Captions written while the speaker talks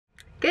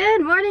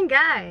Good morning,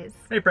 guys.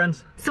 Hey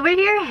friends. So we're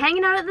here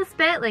hanging out at the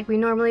spit like we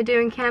normally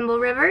do in Campbell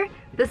River.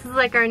 This is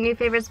like our new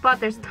favorite spot.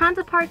 There's tons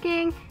of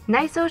parking,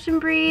 nice ocean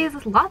breeze,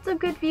 lots of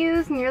good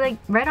views, and you're like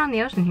right on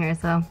the ocean here,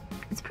 so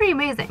it's pretty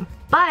amazing.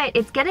 But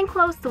it's getting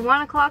close to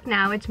 1 o'clock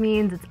now, which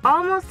means it's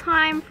almost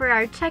time for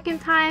our check-in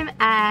time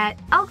at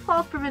Elk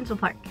Falls Provincial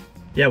Park.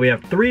 Yeah, we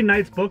have 3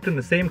 nights booked in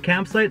the same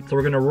campsite, so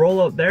we're gonna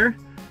roll out there.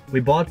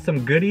 We bought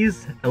some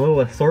goodies, a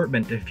little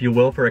assortment, if you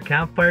will, for a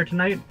campfire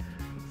tonight.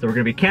 So we're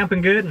gonna be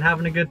camping good and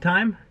having a good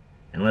time,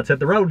 and let's hit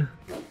the road.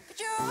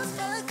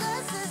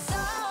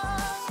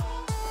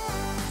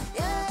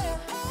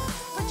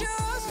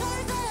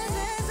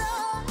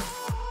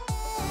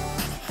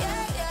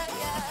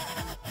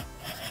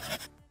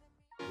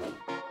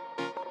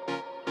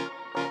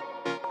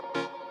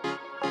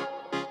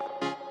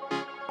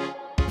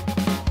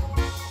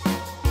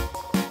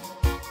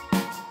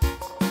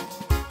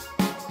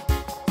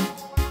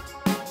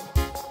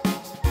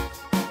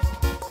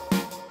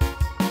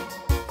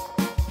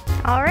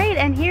 Alright,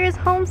 and here's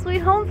home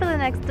sweet home for the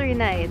next 3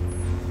 nights.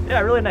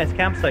 Yeah, really nice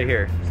campsite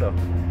here, so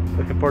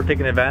looking forward to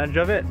taking advantage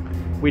of it.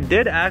 We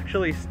did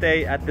actually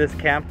stay at this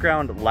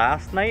campground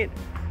last night.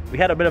 We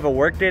had a bit of a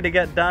work day to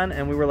get done,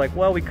 and we were like,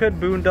 well, we could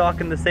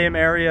boondock in the same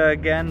area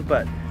again,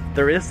 but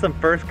there is some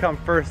first come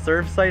first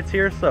serve sites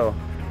here, so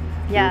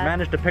yeah, we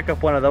managed to pick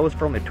up one of those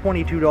for only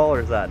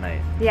 $22 that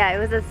night. Yeah, it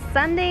was a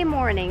Sunday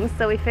morning,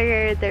 so we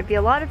figured there'd be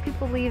a lot of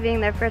people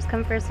leaving their first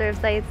come first serve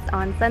sites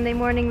on Sunday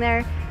morning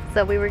there.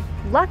 So we were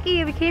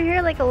lucky. We came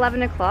here like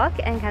 11 o'clock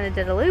and kind of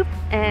did a loop,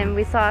 and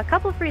we saw a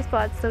couple free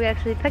spots, so we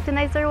actually picked a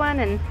nicer one,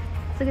 and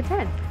it's a good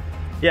time.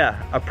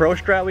 Yeah, a pro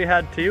strat we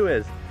had too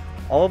is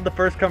all of the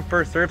first come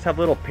first serves have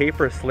little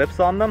paper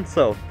slips on them.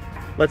 So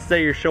let's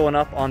say you're showing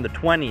up on the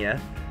 20th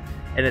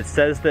and it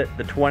says that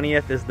the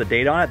 20th is the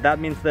date on it. That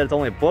means that it's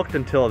only booked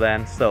until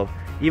then. So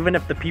even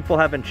if the people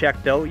haven't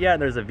checked out yet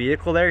and there's a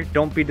vehicle there,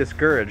 don't be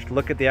discouraged.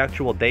 Look at the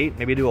actual date,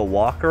 maybe do a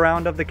walk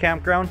around of the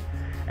campground,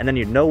 and then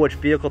you know which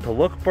vehicle to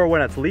look for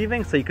when it's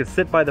leaving, so you could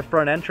sit by the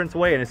front entrance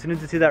way, and as soon as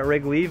you see that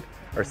rig leave,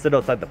 or sit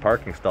outside the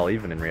parking stall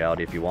even in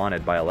reality if you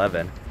wanted by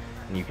 11,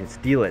 and you can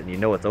steal it and you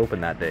know it's open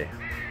that day.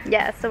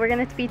 Yeah, so we're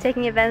going to be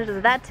taking advantage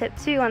of that tip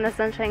too on the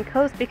Sunshine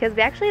Coast, because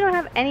we actually don't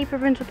have any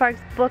provincial parks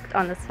booked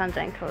on the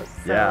Sunshine Coast.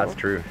 So. Yeah, that's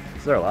true.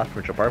 This is our last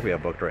provincial park we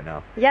have booked right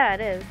now. Yeah,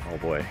 it is. Oh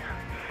boy.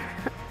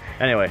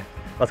 Anyway,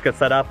 let's get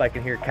set up. I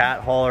can hear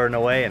Kat hollering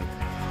away and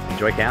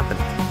enjoy camping.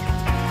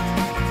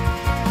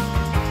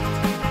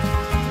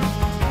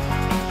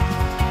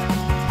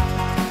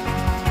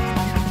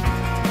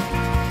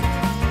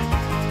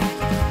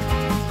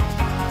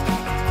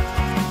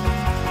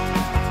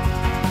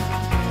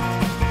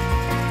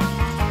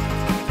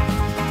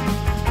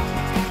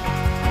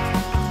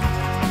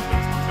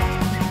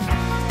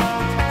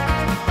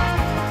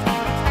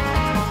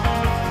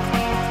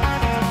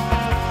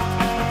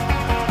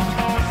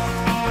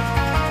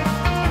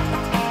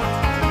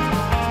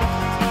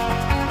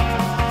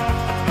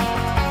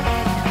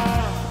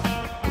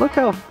 Look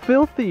how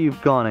filthy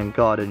you've gone and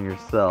gotten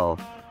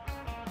yourself.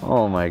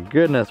 Oh my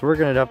goodness, we're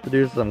gonna have to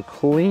do some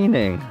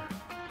cleaning.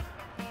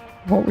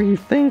 What were you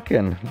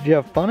thinking? Did you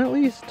have fun at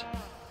least?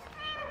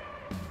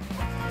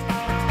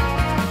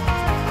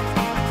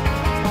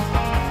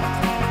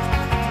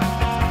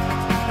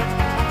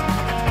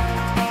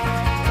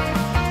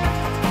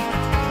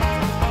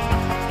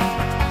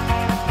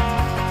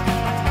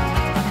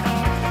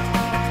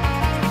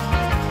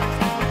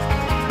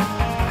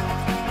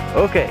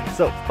 Okay,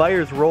 so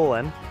fire's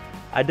rolling.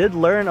 I did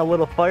learn a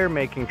little fire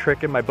making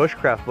trick in my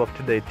bushcraft book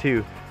today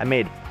too. I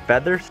made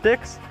feather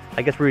sticks.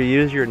 I guess where you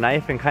use your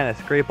knife and kind of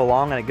scrape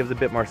along and it gives a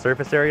bit more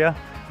surface area.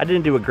 I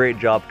didn't do a great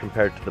job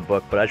compared to the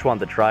book, but I just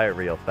wanted to try it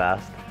real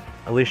fast.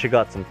 Alysha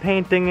got some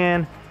painting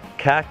in.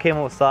 Kat came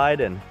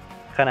outside and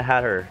kind of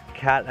had her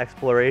cat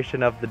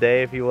exploration of the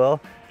day, if you will.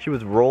 She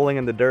was rolling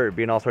in the dirt,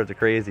 being all sorts of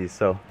crazy,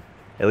 so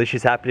at least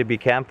she's happy to be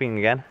camping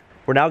again.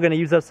 We're now going to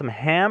use up some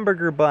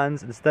hamburger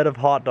buns instead of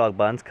hot dog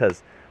buns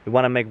because we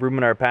want to make room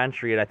in our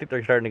pantry, and I think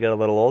they're starting to get a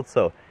little old.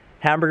 So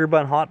hamburger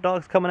bun hot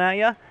dogs coming at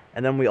you,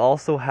 and then we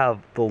also have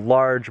the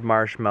large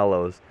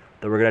marshmallows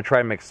that we're going to try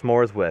and make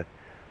s'mores with.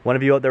 One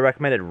of you out there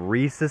recommended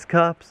Reese's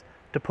cups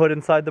to put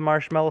inside the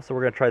marshmallow, so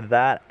we're going to try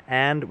that,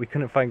 and we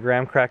couldn't find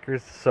graham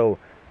crackers, so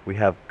we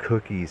have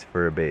cookies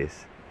for a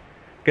base.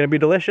 Going to be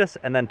delicious.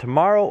 And then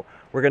tomorrow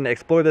we're going to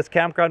explore this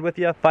campground with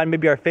you, find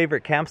maybe our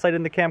favorite campsite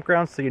in the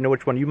campground so you know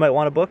which one you might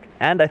want to book.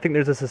 And I think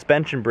there's a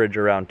suspension bridge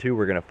around too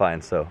we're going to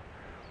find, so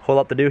whole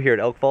lot to do here at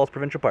Elk Falls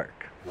Provincial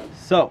Park.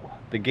 So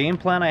the game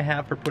plan I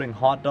have for putting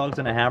hot dogs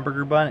in a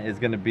hamburger bun is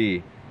going to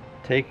be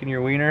taking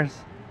your wieners,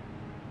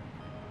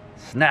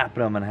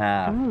 snapping them in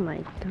half. Oh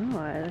my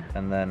god.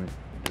 And then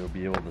you'll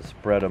be able to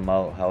spread them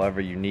out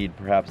however you need,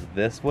 perhaps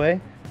this way.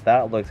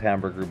 That looks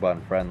hamburger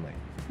bun friendly.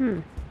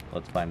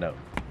 Let's find out.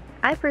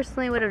 I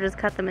personally would have just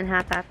cut them in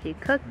half after you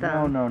cook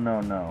them.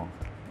 No.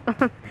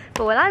 But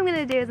what I'm going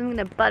to do is I'm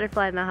going to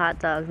butterfly my hot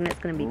dogs, and it's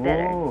going to be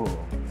bitter.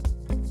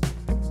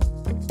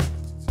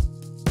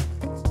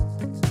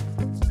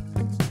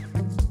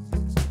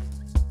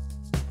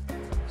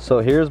 So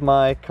here's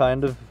my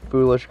kind of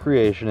foolish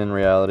creation in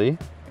reality.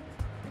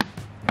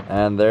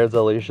 And there's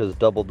Alysha's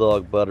double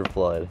dog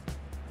butterfly.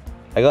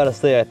 I gotta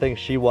say, I think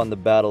she won the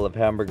battle of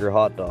hamburger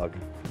hot dog.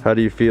 How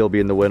do you feel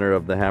being the winner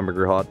of the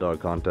hamburger hot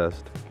dog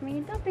contest? I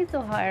mean, don't be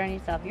so hard on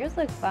yourself. Yours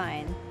look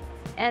fine.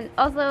 And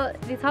also,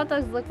 these hot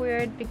dogs look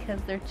weird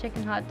because they're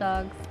chicken hot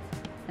dogs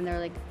and they're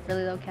like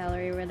really low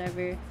calorie or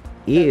whatever.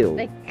 Ew. So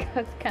they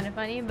cooked kind of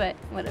funny, but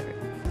whatever.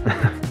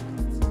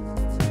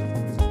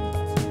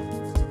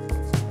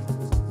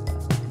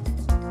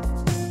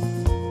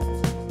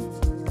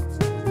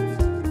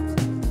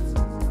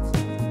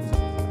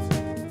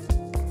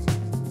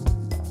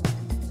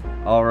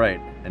 All right,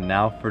 and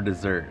now for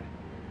dessert.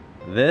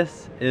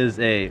 This is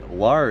a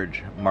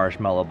large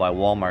marshmallow by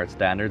Walmart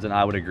standards, and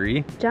I would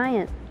agree.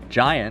 Giant.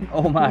 Giant?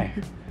 Oh my.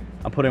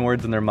 I'm putting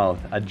words in their mouth.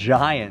 A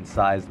giant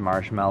sized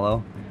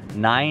marshmallow.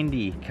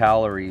 90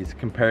 calories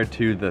compared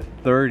to the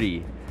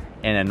 30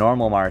 in a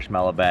normal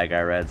marshmallow bag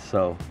I read.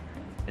 So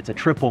it's a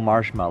triple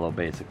marshmallow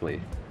basically.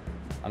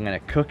 I'm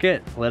gonna cook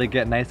it, let it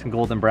get nice and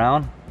golden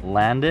brown,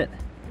 land it,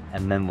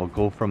 and then we'll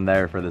go from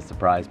there for the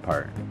surprise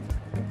part.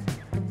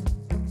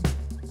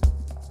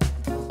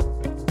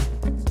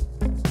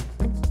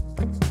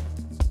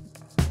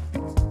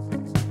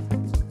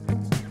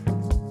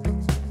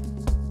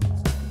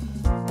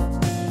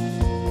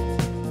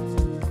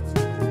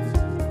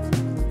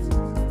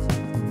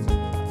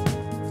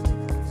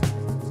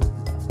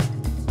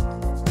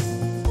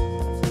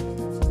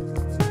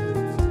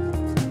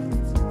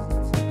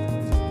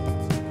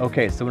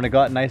 Okay, so when it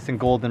got nice and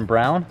golden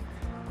brown,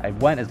 I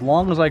went as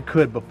long as I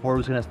could before it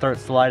was gonna start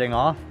sliding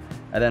off.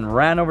 I then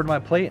ran over to my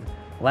plate,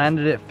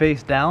 landed it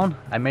face down.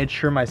 I made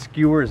sure my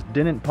skewers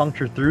didn't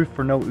puncture through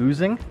for no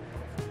oozing.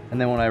 And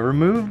then when I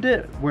removed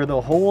it, where the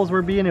holes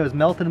were being, it was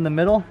melted in the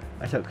middle.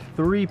 I took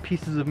 3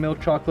 pieces of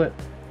milk chocolate,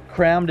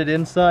 crammed it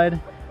inside,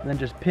 and then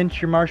just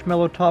pinch your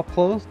marshmallow top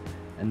closed.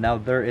 And now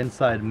they're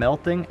inside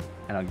melting,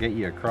 and I'll get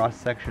you a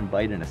cross-section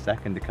bite in a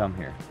second to come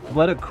here.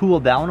 Let it cool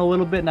down a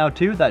little bit now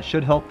too. That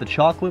should help the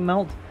chocolate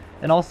melt.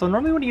 And also,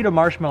 normally when you eat a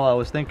marshmallow, I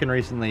was thinking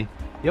recently,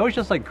 you always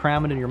just like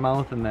cram it in your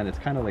mouth and then it's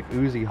kind of like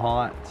oozy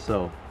hot.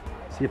 So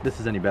see if this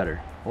is any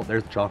better. Oh,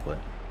 there's the chocolate.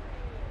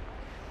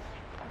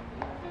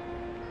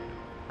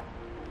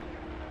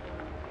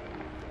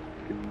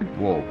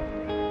 Whoa.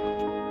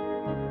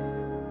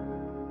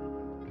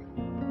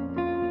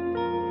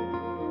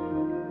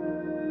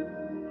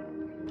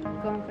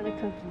 Going for the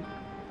cookie.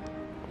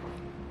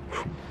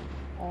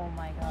 Oh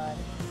my god.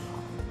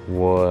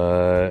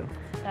 What?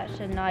 That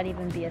should not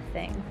even be a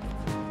thing.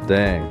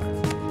 Dang.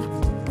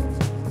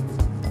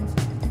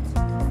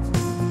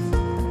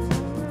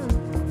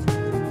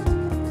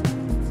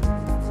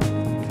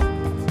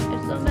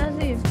 It's so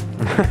messy.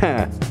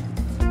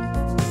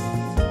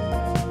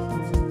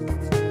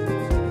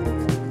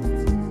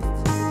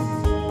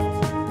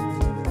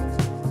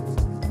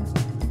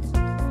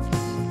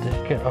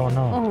 Stick it. Oh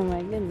no. Oh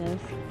my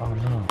goodness. Oh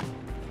no.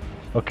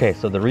 Okay,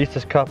 so the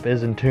Reese's cup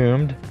is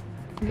entombed.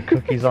 The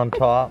cookie's on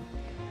top.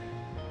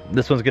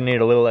 This one's gonna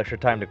need a little extra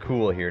time to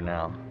cool here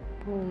now.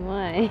 Oh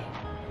my.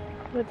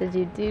 What did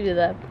you do to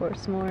that poor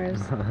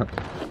s'mores?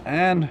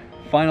 And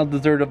final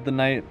dessert of the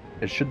night.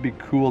 It should be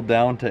cooled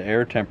down to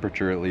air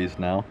temperature at least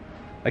now.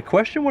 I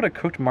question what a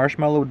cooked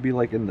marshmallow would be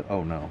like in the,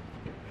 oh no,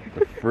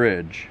 the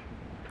fridge.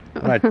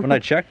 When I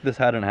checked, this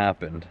hadn't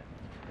happened.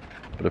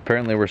 But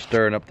apparently we're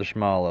stirring up the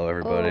schmallow,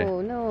 everybody. Oh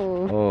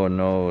no. Oh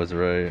no is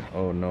right.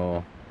 Oh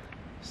no.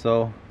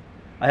 So,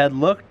 I had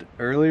looked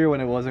earlier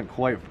when it wasn't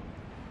quite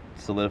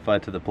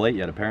solidified to the plate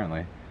yet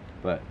apparently,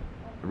 but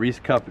the Reese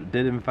cup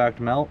did in fact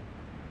melt.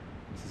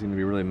 This is gonna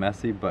be really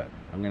messy, but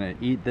I'm gonna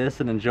eat this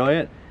and enjoy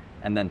it,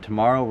 and then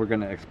tomorrow we're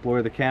gonna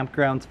explore the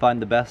campgrounds,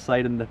 find the best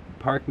site in the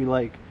park we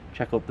like,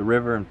 check out the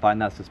river, and find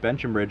that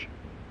suspension bridge.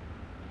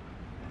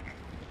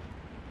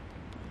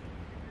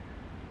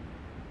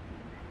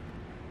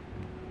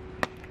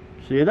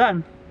 See you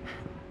then.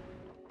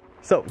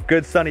 So,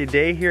 good sunny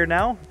day here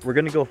now. We're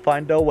gonna go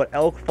find out what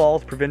Elk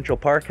Falls Provincial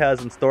Park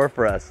has in store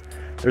for us.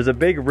 There's a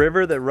big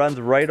river that runs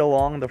right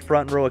along the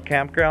front row of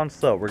campgrounds,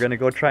 so we're gonna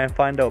go try and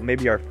find out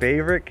maybe our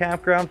favorite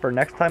campground for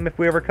next time if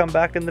we ever come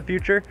back in the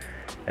future.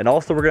 And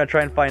also we're gonna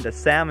try and find a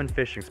salmon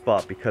fishing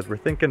spot because we're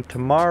thinking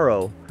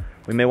tomorrow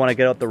we may wanna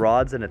get out the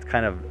rods and it's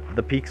kind of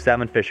the peak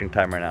salmon fishing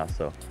time right now,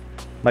 so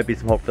might be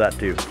some hope for that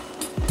too.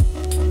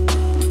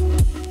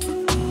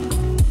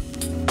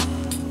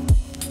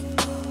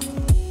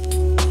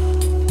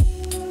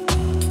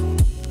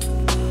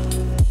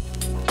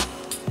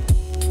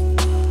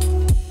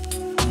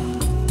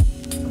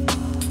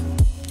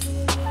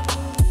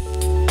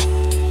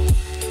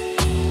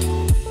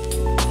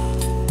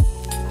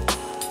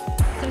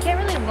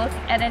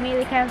 At any of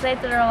the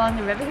campsites that are along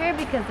the river here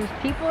because there's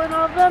people in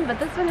all of them, but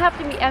this one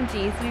happened to be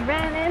empty, so we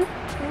ran in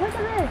and look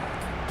at this.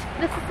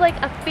 This is like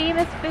a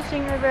famous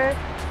fishing river.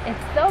 It's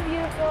so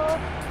beautiful.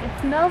 It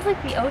smells like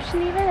the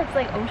ocean even. It's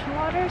like ocean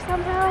water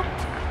somehow.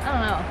 I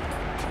don't know.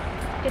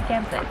 Good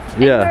campsites.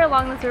 Yeah. Anywhere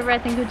along this river I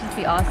think would just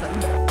be awesome.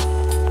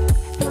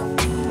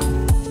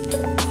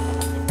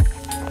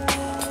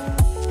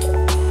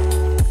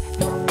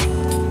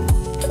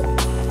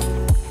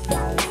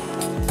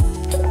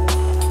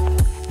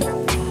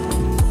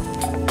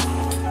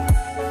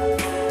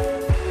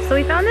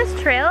 found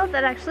this trail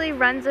that actually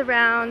runs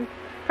around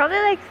probably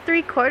like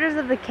 3/4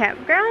 of the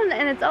campground,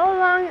 and it's all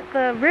along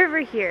the river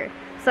here.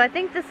 So I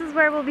think this is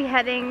where we'll be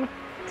heading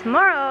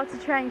tomorrow to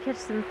try and catch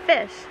some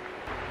fish.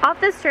 Off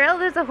this trail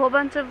there's a whole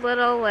bunch of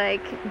little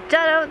like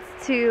jut outs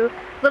to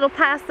little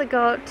paths that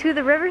go to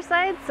the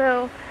riverside,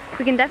 so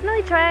we can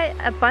definitely try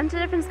a bunch of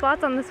different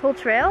spots on this whole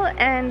trail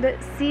and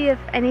see if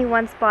any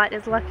one spot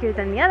is luckier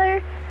than the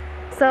other.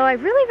 So I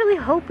really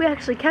hope we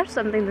actually catch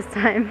something this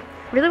time.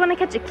 Really want to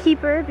catch a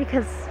keeper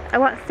because I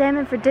want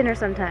salmon for dinner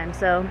sometime,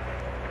 so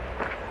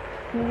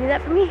can you do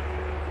that for me?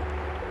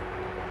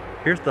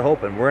 Here's to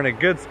hoping. We're in a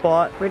good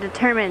spot. We're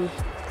determined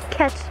to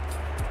catch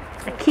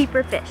a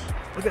keeper fish.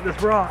 Look at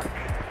this rock.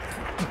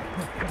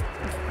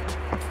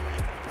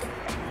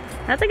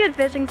 That's a good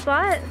fishing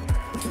spot.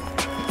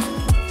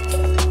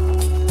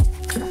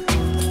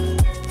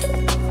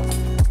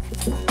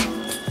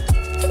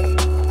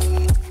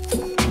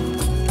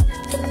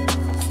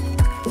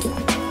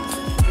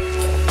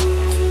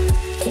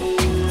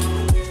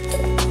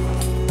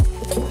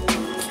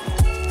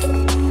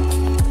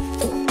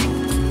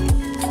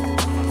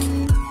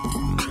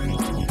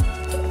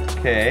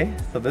 Okay,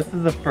 so this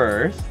is the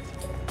first.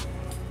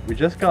 We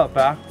just got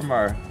back from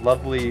our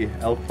lovely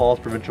Elk Falls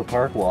Provincial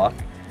Park walk.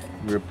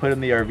 We were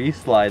putting the RV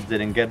slides in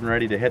and getting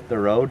ready to hit the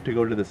road to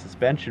go to the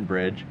suspension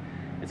bridge.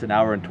 It's an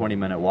hour and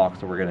 20-minute walk,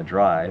 so we're gonna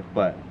drive,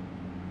 but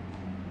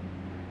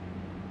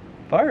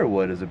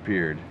firewood has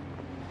appeared.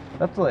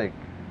 That's like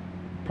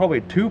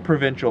probably 2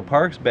 Provincial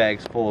Parks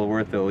bags full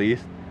worth at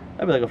least.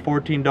 That'd be like a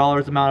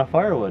 $14 amount of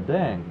firewood,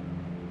 dang.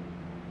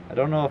 I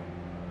don't know if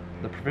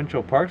the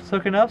Provincial Parks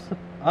hooking us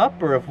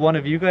up or if one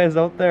of you guys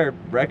out there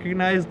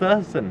recognized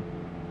us and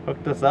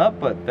hooked us up,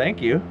 but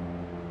thank you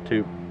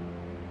to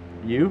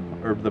you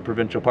or the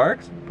Provincial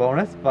Parks.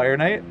 Bonus fire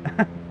night.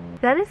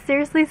 That is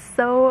seriously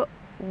so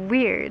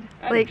weird.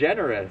 And like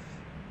generous.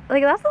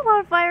 Like that's a lot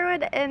of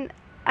firewood, and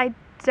I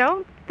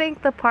don't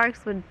think the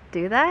parks would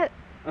do that.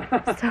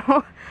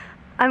 So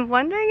I'm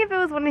wondering if it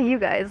was one of you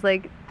guys.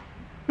 Like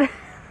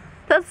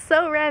that's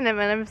so random,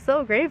 and I'm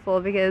so grateful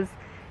because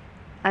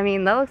I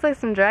mean that looks like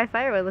some dry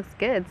firewood. Looks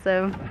good,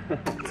 so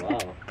Wow.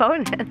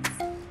 Bonus.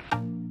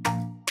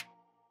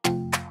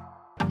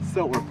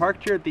 So we're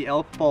parked here at the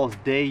Elk Falls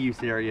day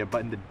use area,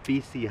 but in the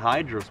BC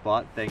Hydro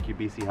spot. Thank you,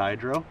 BC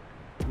Hydro.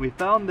 We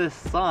found this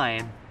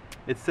sign.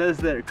 It says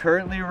that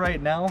currently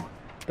right now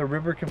the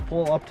river can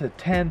flow up to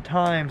 10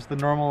 times the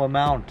normal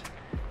amount.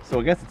 So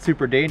I guess it's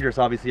super dangerous.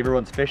 Obviously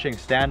everyone's fishing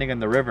standing in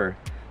the river.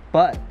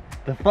 But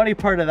the funny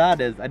part of that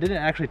is I didn't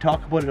actually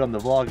talk about it on the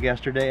vlog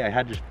yesterday. I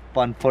had just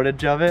fun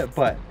footage of it,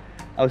 but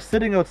I was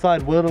sitting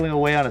outside whittling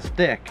away on a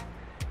stick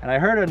and I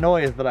heard a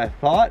noise that I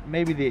thought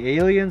maybe the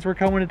aliens were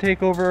coming to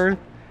take over Earth.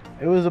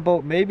 It was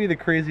about maybe the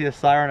craziest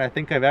siren I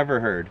think I've ever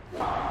heard.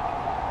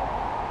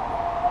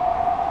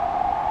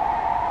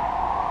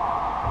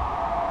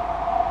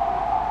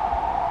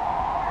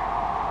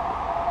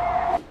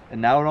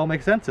 And now it all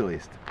makes sense at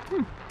least.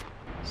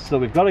 So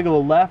we've got to go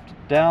left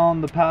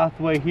down the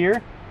pathway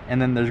here, and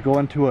then there's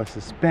going to a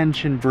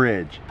suspension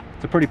bridge.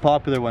 It's a pretty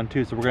popular one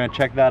too, so we're going to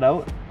check that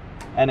out.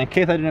 And in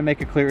case I didn't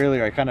make it clear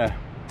earlier, I kind of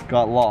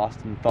got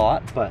lost in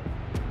thought, but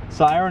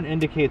siren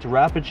indicates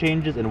rapid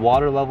changes in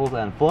water levels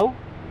and flow.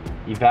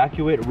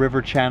 Evacuate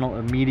river channel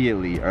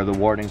immediately are the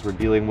warnings we're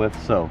dealing with,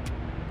 so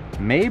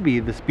maybe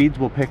the speeds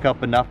will pick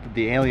up enough that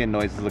the alien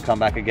noises will come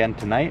back again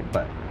tonight,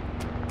 but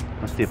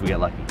let's see if we get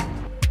lucky.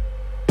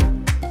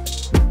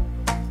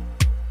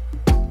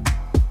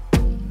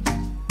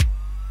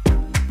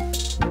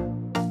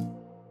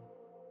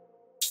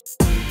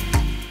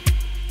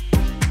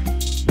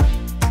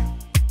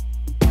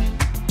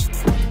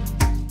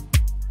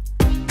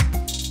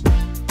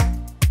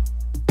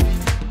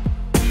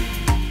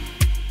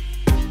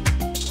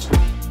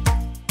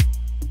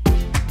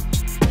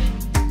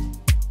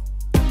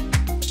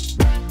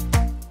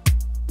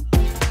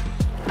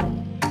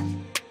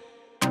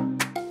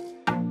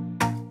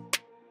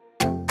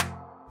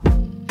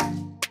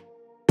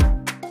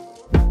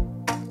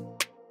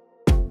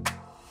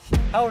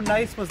 How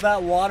nice was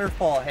that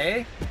waterfall,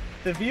 hey?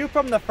 The view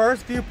from the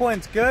first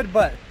viewpoint's good,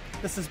 but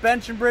the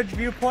suspension bridge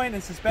viewpoint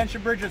and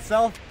suspension bridge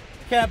itself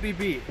can't be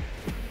beat.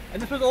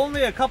 And this was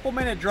only a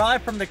couple-minute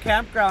drive from the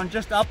campground,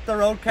 just up the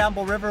road.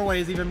 Campbell River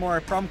ways even more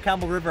from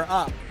Campbell River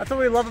up. That's what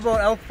we love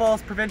about Elk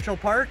Falls Provincial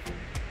Park.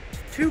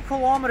 2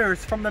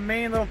 kilometers from the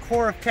main little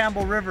core of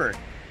Campbell River.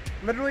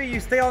 Literally, you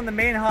stay on the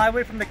main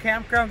highway from the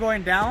campground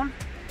going down,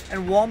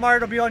 and Walmart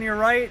will be on your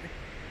right,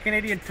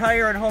 Canadian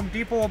Tire and Home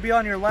Depot will be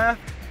on your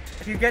left.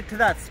 If you get to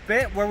that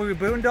spit where we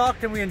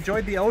boondocked and we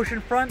enjoyed the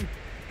ocean front,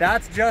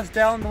 that's just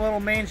down the little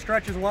main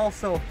stretch as well.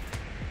 So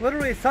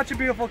literally such a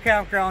beautiful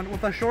campground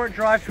with a short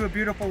drive to a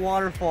beautiful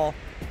waterfall,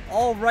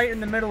 all right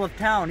in the middle of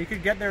town. You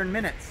could get there in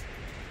minutes.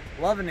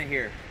 Loving it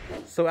here.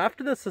 So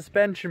after the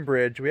suspension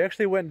bridge, we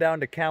actually went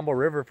down to Campbell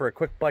River for a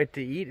quick bite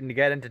to eat and to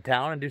get into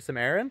town and do some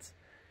errands.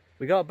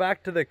 We got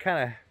back to the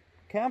kind of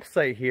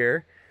campsite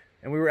here,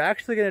 and we were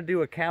actually going to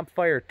do a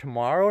campfire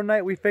tomorrow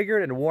night, we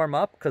figured, and warm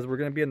up because we're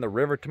going to be in the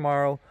river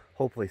tomorrow,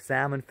 hopefully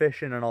salmon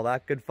fishing and all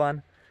that good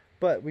fun.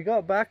 but we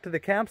got back to the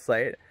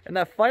campsite and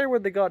that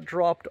firewood that got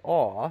dropped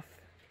off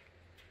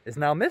is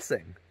now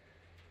missing.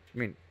 I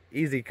mean,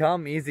 easy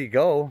come, easy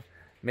go.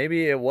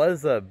 Maybe it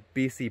was a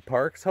BC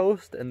Parks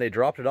host and they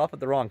dropped it off at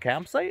the wrong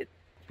campsite?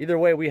 Either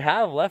way, we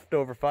have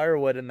leftover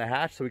firewood in the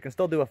hatch, so we can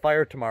still do a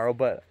fire tomorrow,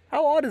 but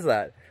how odd is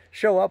that?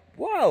 Show up,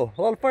 wow,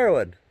 a lot of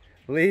firewood.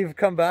 Leave,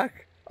 come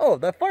back, oh,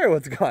 that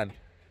firewood's gone.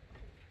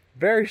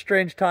 Very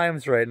strange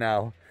times right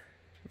now.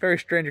 Very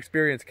strange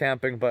experience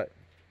camping, but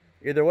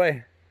either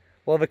way,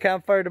 we'll have a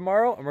campfire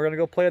tomorrow and we're gonna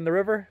go play in the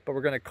river, but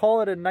we're gonna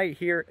call it a night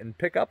here and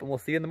pick up and we'll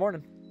see you in the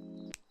morning.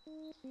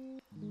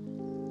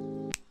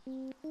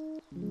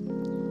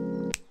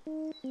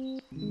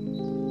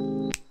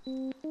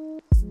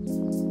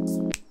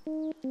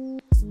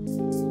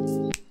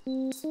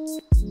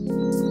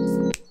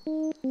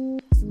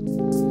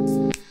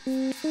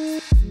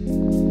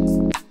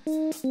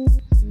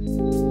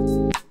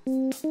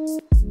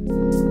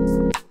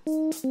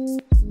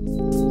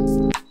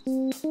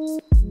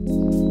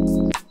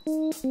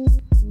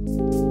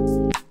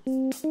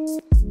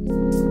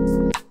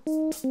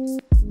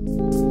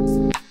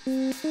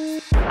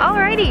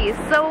 Alrighty,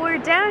 so we're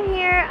down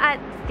here at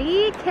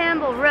the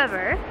Campbell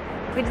River.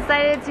 We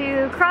decided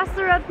to cross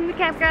the road from the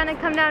campground and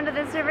come down to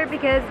this river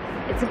because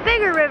it's a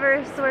bigger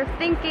river, so we're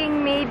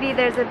thinking maybe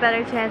there's a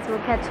better chance we'll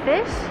catch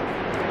fish.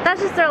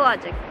 That's just our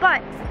logic,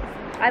 but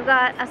I've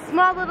got a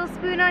small little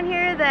spoon on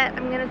here that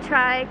I'm gonna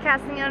try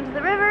casting out into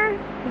the river.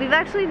 We've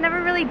actually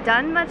never really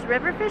done much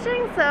river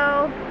fishing,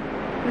 so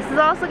this is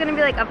also gonna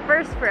be like a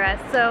first for us.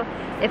 So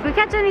if we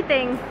catch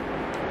anything,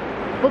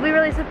 we'll be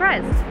really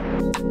surprised.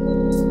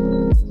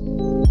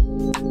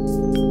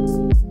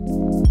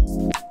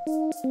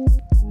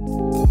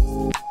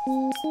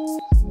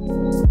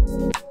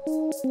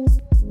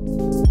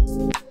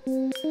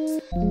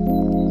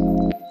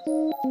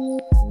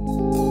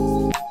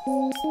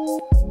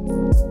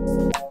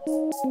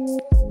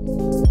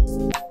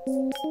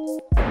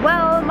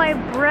 Well, my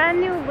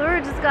brand new lure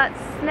just got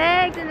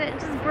snagged and it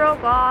just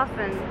broke off,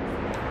 and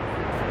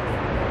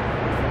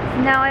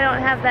now I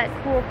don't have that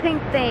cool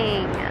pink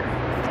thing.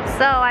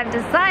 So I've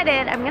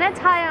decided I'm gonna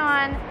tie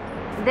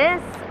on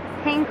this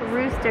pink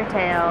rooster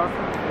tail.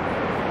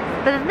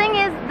 But the thing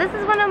is, this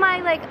is one of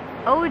my like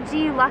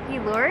OG lucky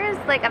lures.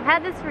 Like, I've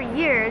had this for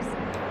years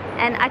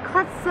and I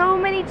caught so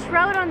many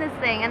trout on this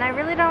thing and I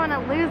really don't want to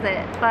lose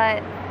it,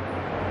 but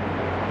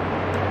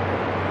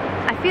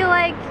I feel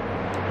like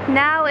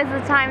now is the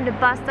time to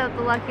bust out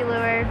the lucky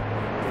lure.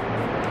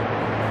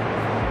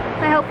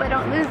 I hope I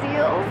don't lose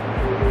you.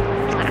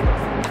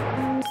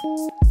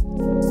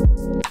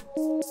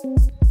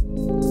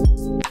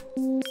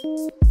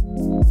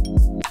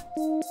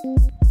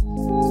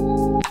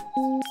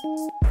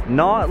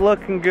 Not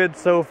looking good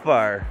so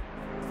far.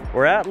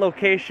 We're at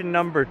location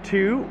number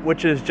 2,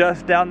 which is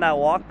just down that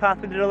walk path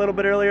we did a little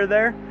bit earlier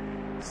there.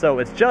 So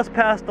it's just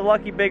past the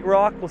Lucky Big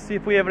Rock. We'll see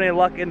if we have any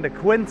luck in the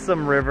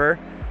Quinsam River,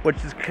 which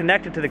is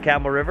connected to the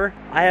Campbell River.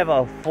 I have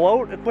a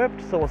float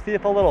equipped, so we'll see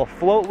if a little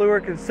float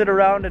lure can sit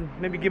around and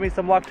maybe give me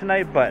some luck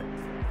tonight, but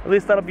at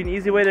least that'll be an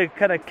easy way to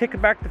kind of kick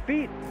it back to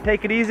feet,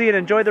 take it easy and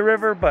enjoy the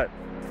river. But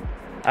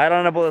I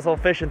don't know about this whole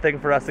fishing thing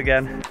for us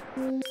again.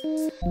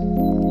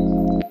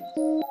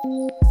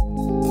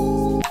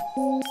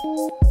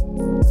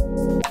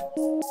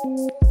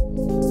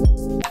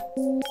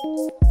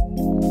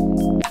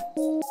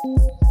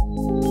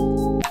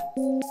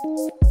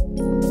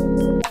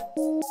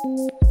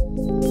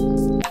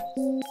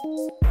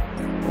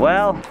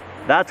 Well,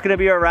 that's gonna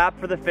be a wrap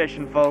for the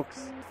fishing,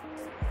 folks.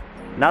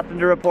 Nothing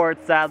to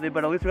report, sadly,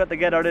 but at least we got to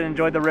get out and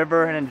enjoy the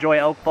river and enjoy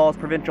Elk Falls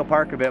Provincial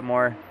Park a bit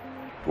more.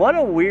 What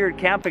a weird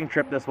camping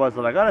trip this was,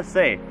 though. I gotta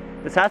say,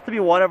 this has to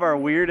be one of our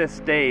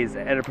weirdest days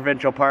at a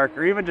provincial park,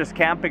 or even just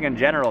camping in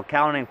general,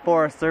 counting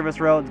forest service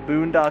roads,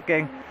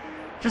 boondocking.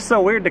 Just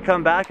so weird to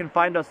come back and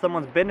find out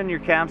someone's been in your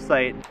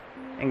campsite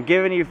and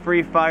given you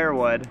free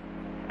firewood,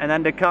 and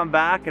then to come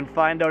back and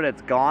find out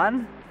it's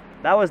gone.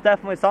 That was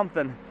definitely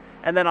something.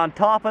 And then on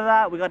top of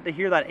that, we got to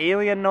hear that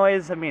alien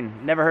noise. I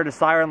mean, never heard a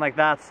siren like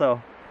that,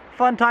 so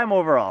fun time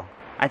overall.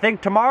 I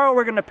think tomorrow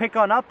we're gonna pick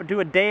on up and do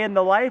a day in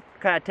the life,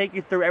 kind of take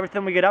you through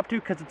everything we get up to,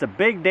 because it's a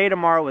big day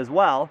tomorrow as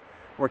well.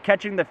 We're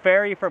catching the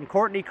ferry from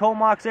Courtenay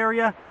Comox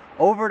area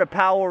over to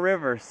Powell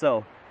River,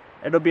 so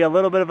it'll be a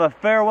little bit of a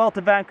farewell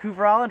to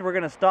Vancouver Island. We're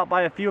gonna stop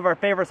by a few of our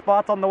favorite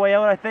spots on the way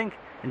out, I think,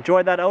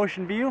 enjoy that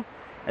ocean view,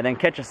 and then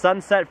catch a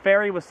sunset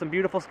ferry with some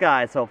beautiful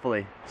skies,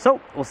 hopefully.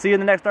 So, we'll see you in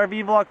the next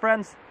RV vlog,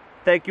 friends.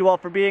 Thank you all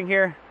for being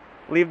here.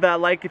 Leave that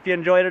like if you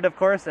enjoyed it, of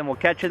course, and we'll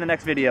catch you in the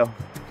next video.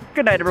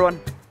 Good night,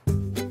 everyone.